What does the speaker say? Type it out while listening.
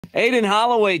Aden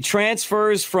Holloway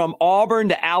transfers from Auburn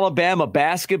to Alabama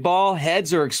basketball.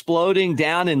 Heads are exploding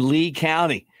down in Lee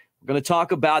County. We're going to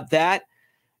talk about that.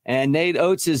 And Nate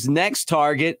Oats' next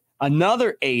target,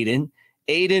 another Aden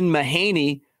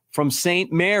Mahaney from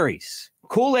St. Mary's.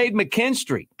 Kool-Aid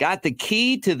McKinstry got the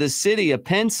key to the city of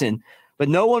Pinson, but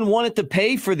no one wanted to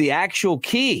pay for the actual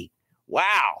key.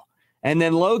 Wow. And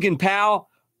then Logan Powell,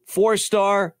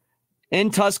 4-star in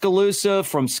Tuscaloosa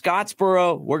from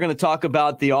Scottsboro. We're going to talk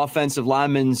about the offensive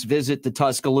lineman's visit to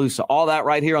Tuscaloosa. All that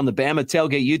right here on the Bama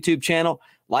Tailgate YouTube channel.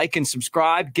 Like and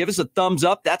subscribe. Give us a thumbs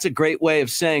up. That's a great way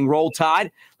of saying roll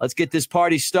tide. Let's get this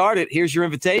party started. Here's your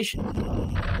invitation.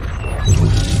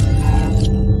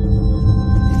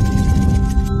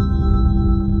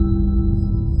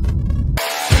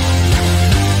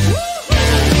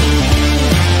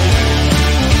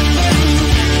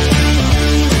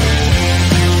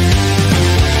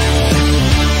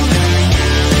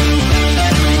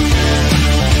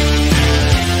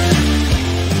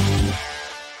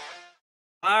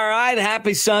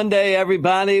 Happy Sunday,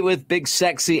 everybody, with big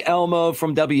sexy Elmo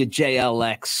from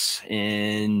WJLX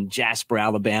in Jasper,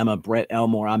 Alabama. Brett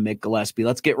Elmore, I'm Mick Gillispie.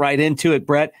 Let's get right into it,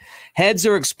 Brett. Heads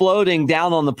are exploding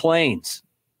down on the plains.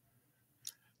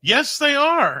 Yes, they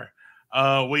are.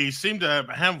 We seem to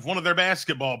have one of their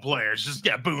basketball players just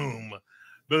boom,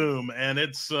 boom, and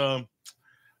it's.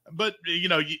 But you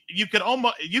know, you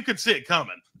could see it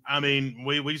coming. I mean,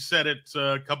 we said it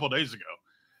a couple of days ago.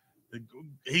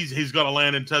 He's going to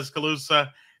land in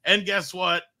Tuscaloosa, and guess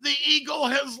what? The Eagle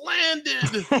has landed.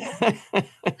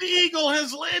 The Eagle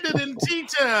has landed in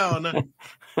T-Town.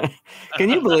 Can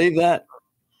you believe that?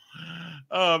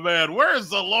 Oh man, where's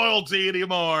the loyalty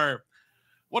anymore?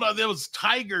 What are those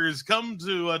Tigers come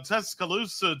to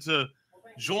Tuscaloosa to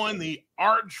join the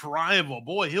arch rival?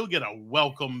 Boy, he'll get a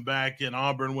welcome back in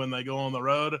Auburn when they go on the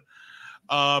road.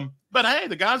 But hey,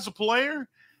 the guy's a player.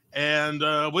 And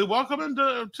we welcome him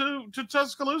to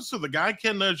Tuscaloosa. The guy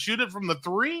can shoot it from the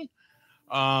three.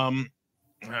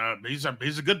 He's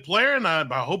a good player, and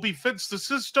I hope he fits the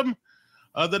system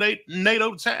that Nate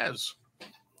Oats has.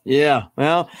 Yeah,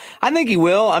 well, I think he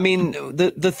will. I mean,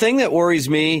 the thing that worries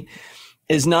me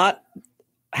is not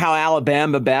how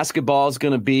Alabama basketball is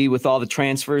going to be with all the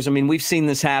transfers. I mean, we've seen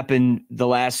this happen the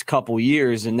last couple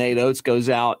years, and Nate Oats goes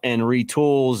out and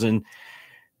retools and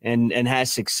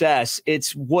has success.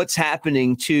 It's what's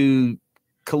happening to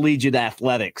collegiate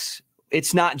athletics.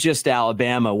 It's not just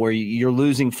Alabama where you're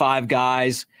losing 5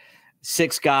 guys,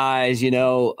 6 guys,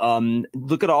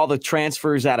 look at all the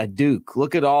transfers out of Duke.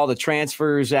 Look at all the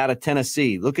transfers out of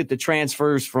Tennessee. Look at the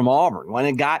transfers from Auburn.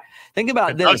 Think about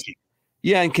Kentucky. This.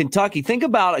 Yeah, in Kentucky. Think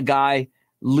about a guy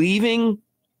leaving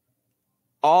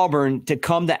Auburn to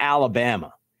come to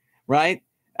Alabama, right?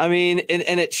 I mean,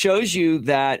 and it shows you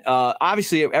that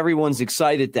obviously everyone's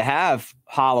excited to have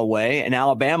Holloway, and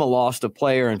Alabama lost a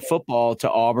player in football to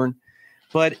Auburn,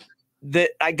 but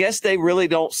I guess they really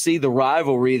don't see the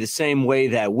rivalry the same way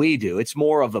that we do. It's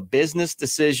more of a business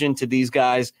decision to these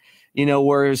guys,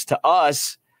 whereas to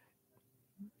us,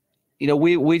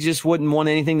 we just wouldn't want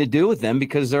anything to do with them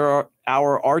because they're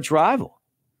our arch rival.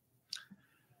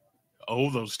 Oh,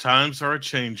 those times are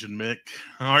changing, Mick.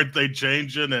 Aren't they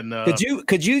changing? And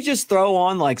could you just throw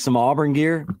on like some Auburn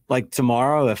gear like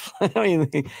tomorrow?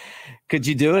 Could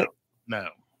you do it? No.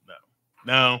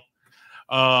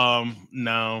 I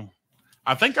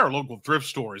think our local thrift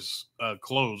store is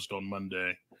closed on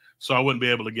Monday, so I wouldn't be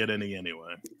able to get any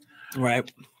anyway. Right.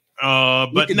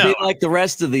 But you be like the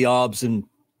rest of the Aubs and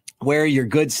wear your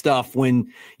good stuff when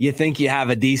you think you have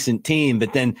a decent team,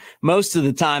 but then most of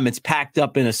the time it's packed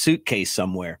up in a suitcase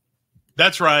somewhere.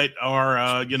 That's right. Or,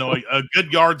 a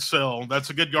good yard sale. That's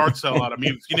a good yard sale out. I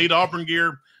mean, if you need Auburn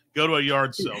gear, go to a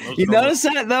yard sale. You notice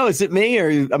that, though? Is it me?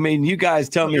 Or, I mean, you guys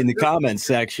tell me in the comments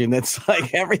section. It's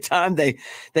like every time they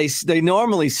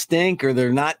normally stink or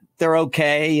they're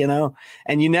okay,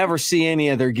 and you never see any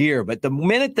of their gear. But the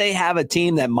minute they have a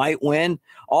team that might win,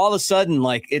 all of a sudden,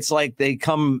 it's like they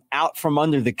come out from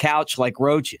under the couch like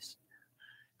roaches.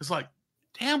 It's like,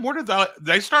 damn, where did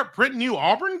they start printing new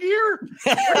Auburn gear?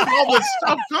 Where did all this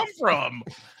stuff come from?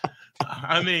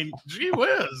 I mean, gee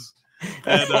whiz.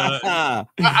 And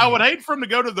I would hate for them to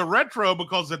go to the retro,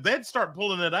 because if they'd start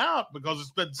pulling it out because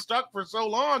it's been stuck for so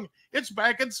long, it's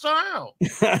back in style.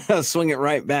 Swing it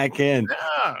right back in.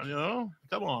 Yeah,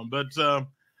 come on. But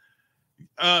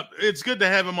it's good to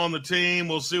have him on the team.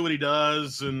 We'll see what he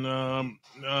does, and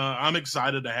I'm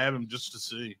excited to have him just to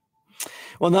see.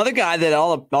 Well, another guy that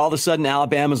all of a sudden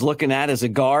Alabama's looking at as a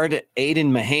guard,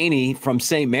 Aden Mahaney from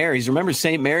St. Mary's. Remember,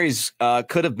 St. Mary's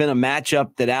could have been a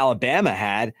matchup that Alabama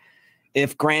had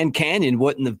if Grand Canyon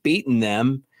wouldn't have beaten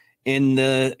them in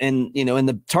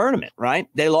the tournament, right?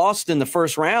 They lost in the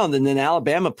first round, and then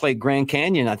Alabama played Grand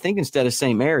Canyon, I think, instead of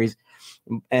St. Mary's.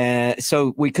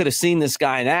 So we could have seen this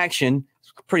guy in action,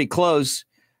 pretty close.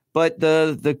 But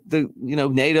the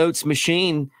Nate Oats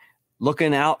machine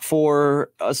looking out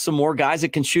for some more guys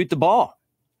that can shoot the ball.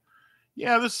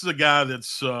 Yeah, this is a guy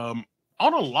that's on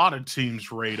a lot of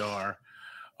teams' radar.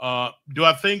 Do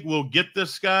I think we'll get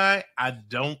this guy? I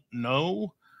don't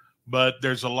know, but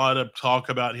there's a lot of talk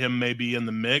about him maybe in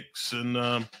the mix.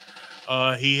 And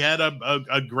he had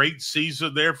a great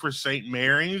season there for St.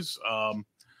 Mary's.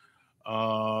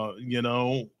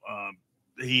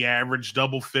 He averaged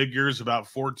double figures, about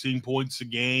 14 points a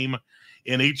game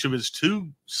in each of his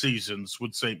 2 seasons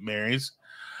with St. Mary's.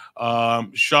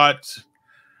 Shot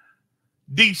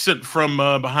decent from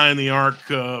behind the arc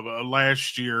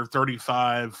last year,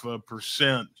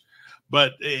 35%.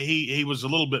 But he was a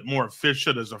little bit more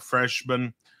efficient as a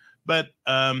freshman. But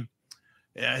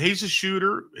yeah, he's a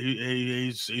shooter.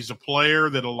 He's a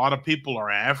player that a lot of people are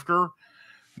after.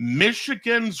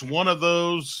 Michigan's one of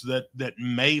those that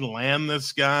may land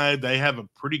this guy. They have a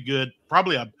pretty good,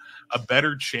 probably a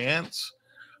better chance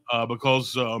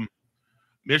because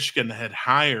Michigan had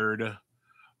hired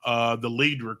the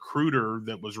lead recruiter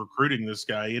that was recruiting this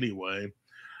guy anyway.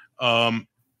 And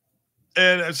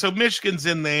so Michigan's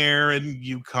in there, and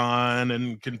UConn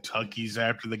and Kentucky's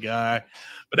after the guy,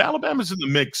 but Alabama's in the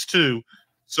mix too.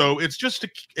 So it's just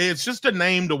a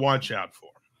name to watch out for.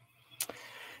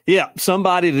 Yeah,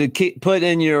 somebody to put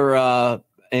in your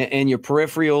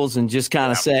peripherals and just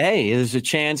kind of say, hey, there's a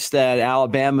chance that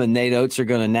Alabama and Nate Oats are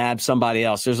going to nab somebody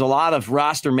else. There's a lot of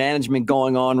roster management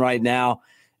going on right now,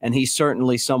 and he's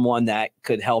certainly someone that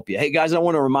could help you. Hey, guys, I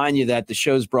want to remind you that the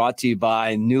show's brought to you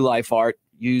by New Life Art.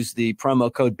 Use the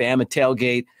promo code Bama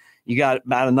Tailgate. You got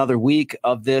about another week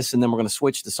of this, and then we're going to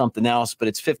switch to something else, but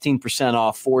it's 15%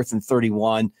 off 4th and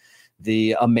 31,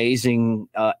 the amazing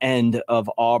end of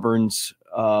Auburn's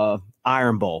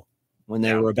Iron Bowl when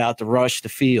they were about to rush the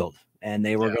field, and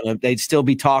they'd still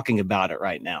be talking about it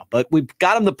right now. But we've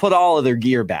got them to put all of their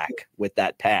gear back with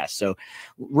that pass. So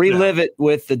relive it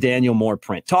with the Daniel Moore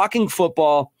print. Talking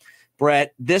football,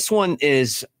 Brett, this one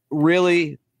is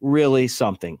really, really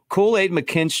something. Kool-Aid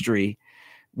McKinstry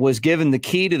was given the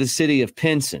key to the city of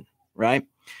Pinson, right?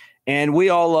 And we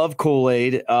all love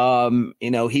Kool-Aid.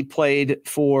 He played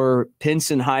for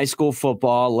Pinson High School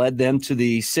football, led them to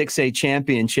the 6A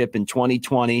championship in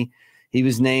 2020. He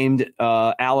was named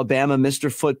Alabama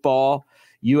Mr. Football,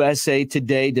 USA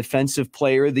Today Defensive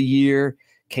Player of the Year,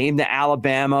 came to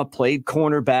Alabama, played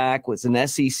cornerback, was an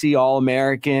SEC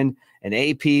All-American, an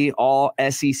AP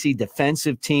All-SEC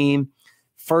defensive team,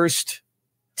 first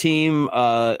team,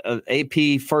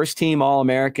 AP first team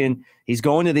All-American. He's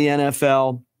going to the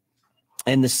NFL.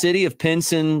 And the city of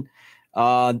Pinson,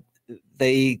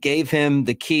 they gave him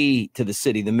the key to the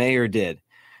city. The mayor did.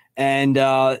 And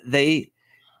they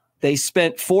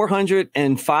spent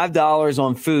 $405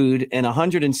 on food and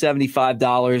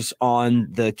 $175 on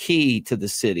the key to the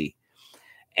city.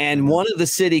 And one of the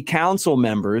city council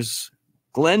members,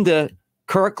 Glenda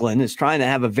Kirkland, is trying to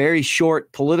have a very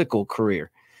short political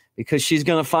career because she's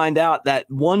going to find out that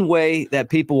one way that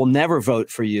people will never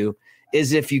vote for you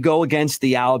is if you go against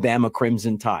the Alabama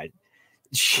Crimson Tide.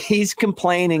 She's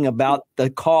complaining about the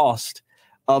cost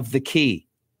of the key,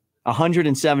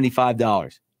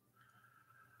 $175.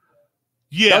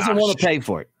 Yeah, doesn't want to pay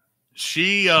for it.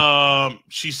 She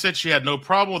said she had no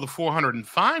problem with the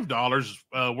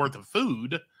 $405 worth of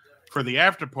food for the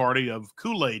after party of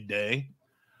Kool-Aid Day,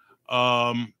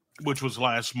 which was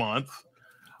last month.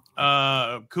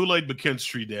 Kool-Aid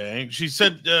McKinstry Day. She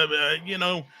said,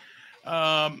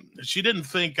 she didn't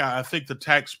think, I think the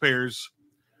taxpayers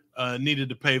needed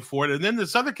to pay for it. And then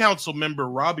this other council member,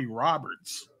 Robbie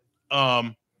Roberts,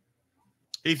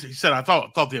 he said, I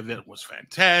thought the event was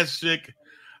fantastic.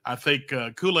 I think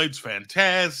Kool-Aid's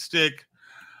fantastic.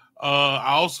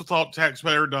 I also thought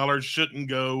taxpayer dollars shouldn't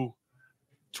go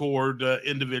toward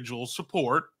individual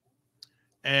support.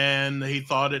 And he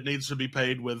thought it needs to be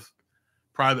paid with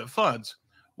private funds.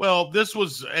 Well, this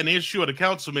was an issue at a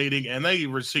council meeting, and they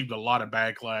received a lot of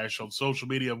backlash on social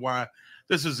media of why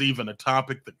this is even a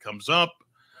topic that comes up.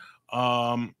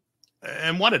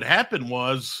 And what had happened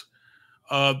was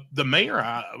the mayor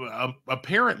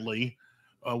apparently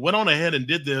went on ahead and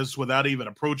did this without even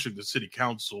approaching the city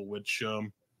council, which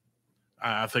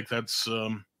I think that's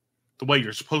the way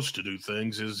you're supposed to do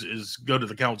things is go to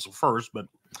the council first. But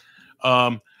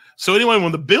so anyway,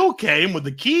 when the bill came with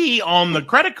the key on the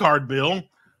credit card bill,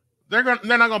 they're not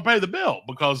going to pay the bill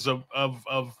because of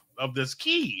this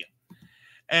key.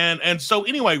 And so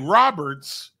anyway,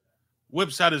 Roberts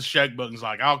whips out his checkbook and is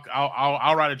like,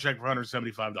 I'll write a check for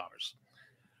 $175.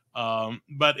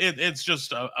 But it's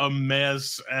just a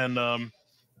mess. And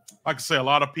like I say, a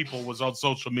lot of people was on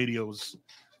social media was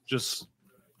just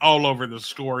all over the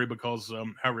story because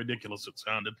how ridiculous it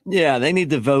sounded. Yeah, they need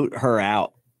to vote her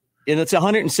out. And it's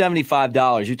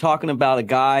 $175. You're talking about a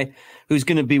guy who's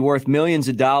going to be worth millions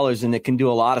of dollars and that can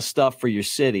do a lot of stuff for your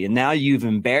city. And now you've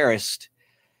embarrassed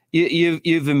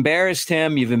you've embarrassed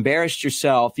him. You've embarrassed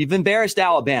yourself. You've embarrassed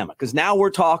Alabama because now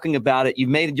we're talking about it. You've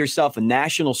made yourself a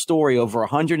national story over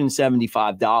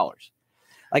 $175.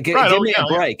 Like, Right, give me a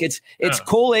yeah. break. It's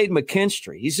Kool-Aid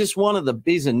McKinstry. He's just one of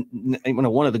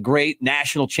the great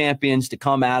national champions to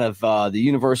come out of the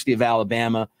University of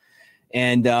Alabama.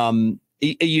 And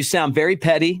you sound very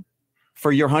petty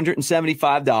for your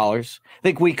 $175. I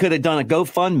think we could have done a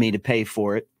GoFundMe to pay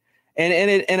for it.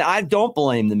 And I don't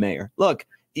blame the mayor. Look,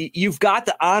 you've got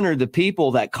to honor the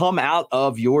people that come out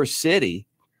of your city.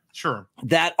 Sure.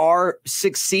 That are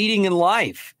succeeding in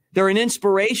life. They're an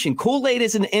inspiration. Kool-Aid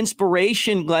is an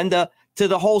inspiration, Glenda, to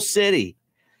the whole city.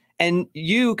 And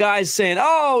you guys saying,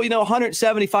 oh,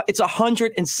 $175, it's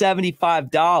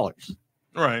 $175.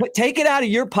 Right. But take it out of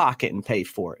your pocket and pay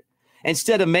for it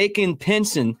instead of making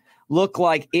Pinson look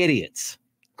like idiots.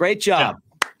 Great job.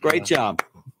 Yeah. Great job.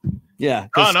 Yeah.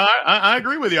 Oh, no, I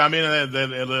agree with you. I mean,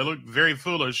 they look very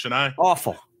foolish. And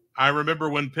awful. I remember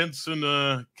when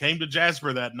Pinson came to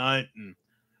Jasper that night and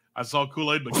I saw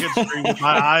Kool-Aid McKinstry with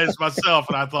my eyes myself,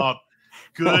 and I thought,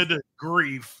 good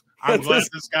grief. I'm glad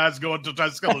this guy's going to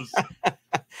Tuscaloosa.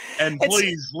 And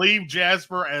please leave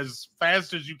Jasper as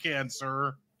fast as you can,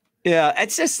 sir. Yeah,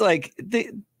 it's just like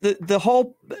the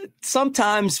whole –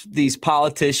 sometimes these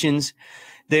politicians,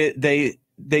 they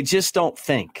just don't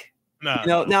think.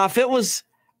 No. Now, if it was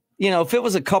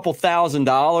a couple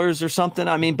 $1,000s or something,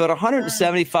 I mean, but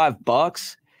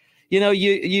 $175 –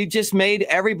 you just made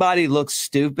everybody look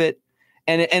stupid,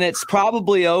 and it's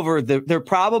probably over. They're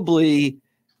probably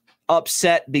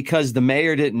upset because the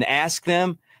mayor didn't ask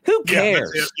them. Who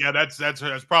cares? That's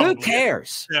probably. Who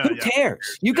cares? Yeah, Who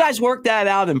cares? You guys work that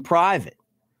out in private.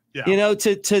 Yeah.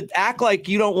 To act like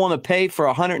you don't want to pay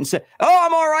for $107. Oh,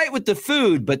 I'm all right with the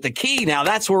food, but the key now,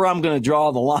 that's where I'm going to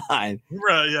draw the line.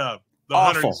 Right? Yeah. The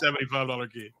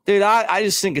 $175 key. Dude, I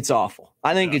just think it's awful.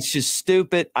 I think it's just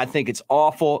stupid. I think it's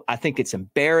awful. I think it's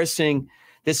embarrassing.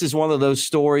 This is one of those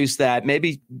stories that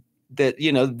maybe that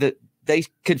they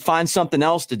could find something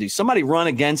else to do. Somebody run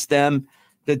against them.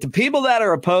 The people that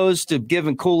are opposed to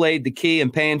giving Kool-Aid the key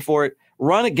and paying for it,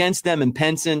 run against them in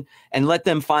Pinson and let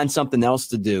them find something else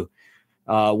to do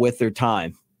with their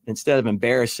time instead of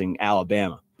embarrassing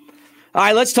Alabama. All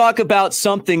right, let's talk about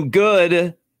something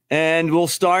good. And we'll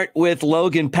start with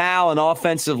Logan Powell, an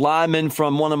offensive lineman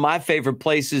from one of my favorite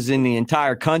places in the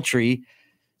entire country,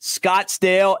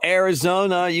 Scottsdale,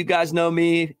 Arizona. You guys know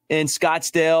me in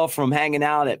Scottsdale from hanging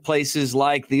out at places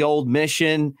like the Old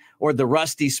Mission or the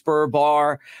Rusty Spur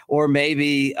Bar or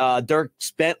maybe Dirk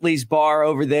Bentley's bar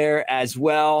over there as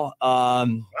well. Wow.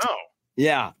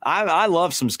 Yeah, I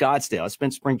love some Scottsdale. I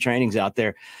spent spring trainings out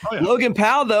there. Oh, yeah. Logan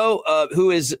Powell, though, who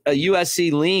is a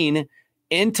USC lean,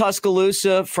 in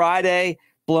Tuscaloosa Friday,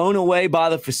 blown away by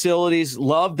the facilities.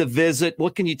 Love the visit.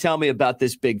 What can you tell me about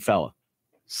this big fella?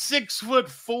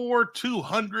 6'4",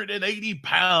 280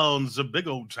 pounds, a big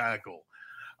old tackle.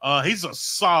 He's a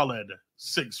solid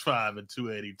 6'5" and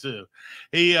 282.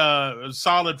 He a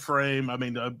solid frame. I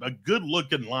mean, a good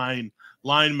looking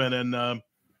lineman, and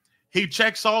he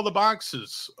checks all the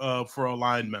boxes for a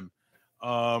lineman.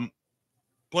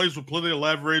 Plays with plenty of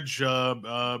leverage.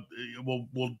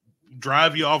 Will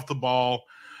drive you off the ball.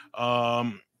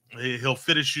 He'll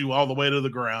finish you all the way to the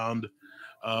ground.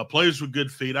 Plays with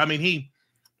good feet. I mean, he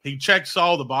checks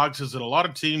all the boxes, and a lot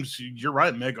of teams, you're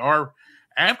right, Mick, are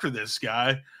after this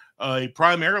guy. He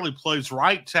primarily plays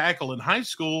right tackle in high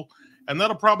school, and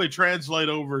that'll probably translate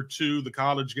over to the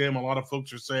college game. A lot of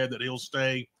folks are saying that he'll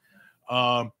stay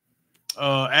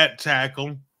at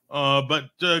tackle, but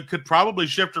could probably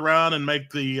shift around and make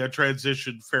the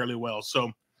transition fairly well.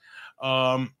 So,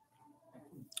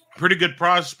 pretty good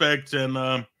prospect,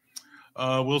 and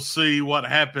we'll see what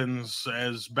happens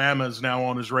as Bama is now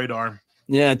on his radar.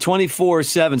 Yeah,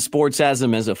 24/7 Sports has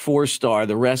him as a 4-star.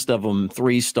 The rest of them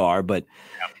 3-star, but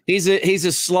he's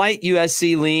a slight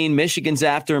USC lean. Michigan's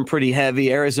after him pretty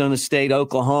heavy. Arizona State,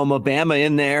 Oklahoma, Bama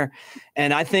in there,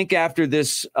 and I think after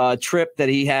this trip that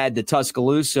he had to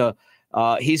Tuscaloosa,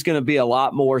 he's going to be a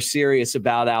lot more serious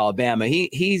about Alabama.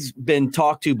 He's been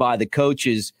talked to by the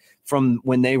coaches from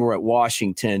when they were at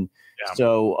Washington. Yeah.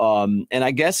 So, and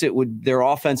I guess their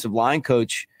offensive line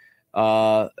coach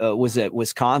was at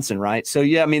Wisconsin, right? So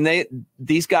yeah, I mean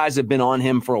these guys have been on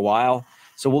him for a while.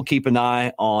 So we'll keep an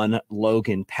eye on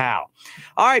Logan Powell.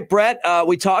 All right, Brett,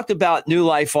 we talked about New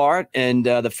Life Art and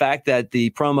the fact that the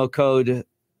promo code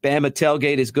Bama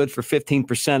Tailgate is good for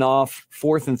 15% off,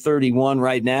 4th and 31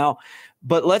 right now.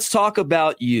 But let's talk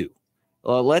about you.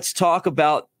 Let's talk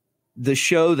about the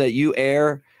show that you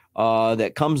air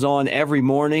that comes on every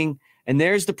morning. And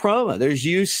there's the promo. There's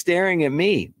you staring at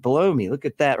me, below me. Look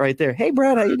at that right there. Hey,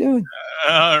 Brett, how you doing?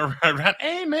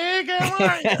 Hey, Mick, how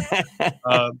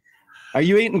are you? Are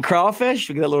you eating crawfish?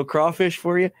 We got a little crawfish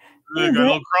for you. Got a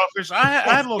little crawfish. I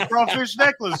had a little crawfish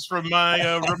necklace from my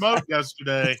remote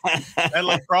yesterday. I had a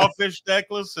little crawfish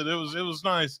necklace, and it was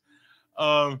nice.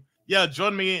 Yeah,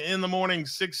 join me in the morning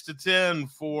 6 to 10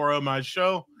 for my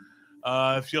show.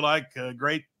 If you like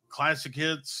great classic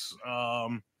hits,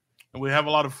 and we have a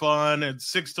lot of fun at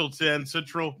 6 till 10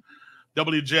 Central,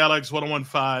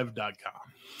 WJLX1015.com.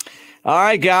 All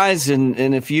right, guys,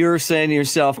 and if you're saying to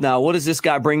yourself now, what does this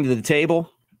guy bring to the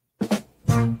table?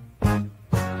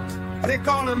 They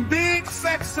call him Big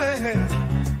Sexy,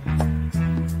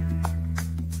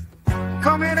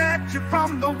 coming at you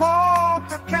from the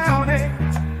Walker County.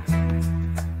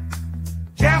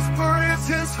 Jasper is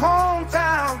his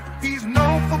hometown. He's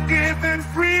known for giving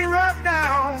free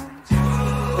rundowns.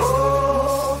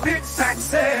 Oh, Big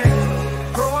Sexy,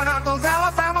 throwing out those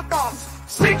Alabama thoughts,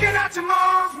 sneaking out your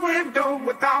mom's window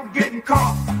without getting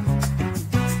caught.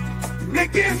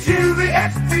 Nick gives you the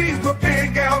XPs, but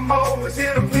Big Elmore is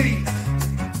here to please.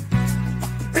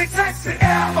 Big Sexy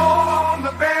Elmore on the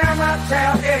Bama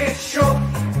Tailgate Show.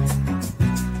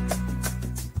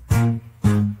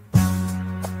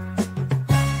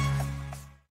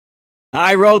 All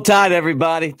right, roll tide,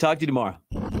 everybody. Talk to you tomorrow.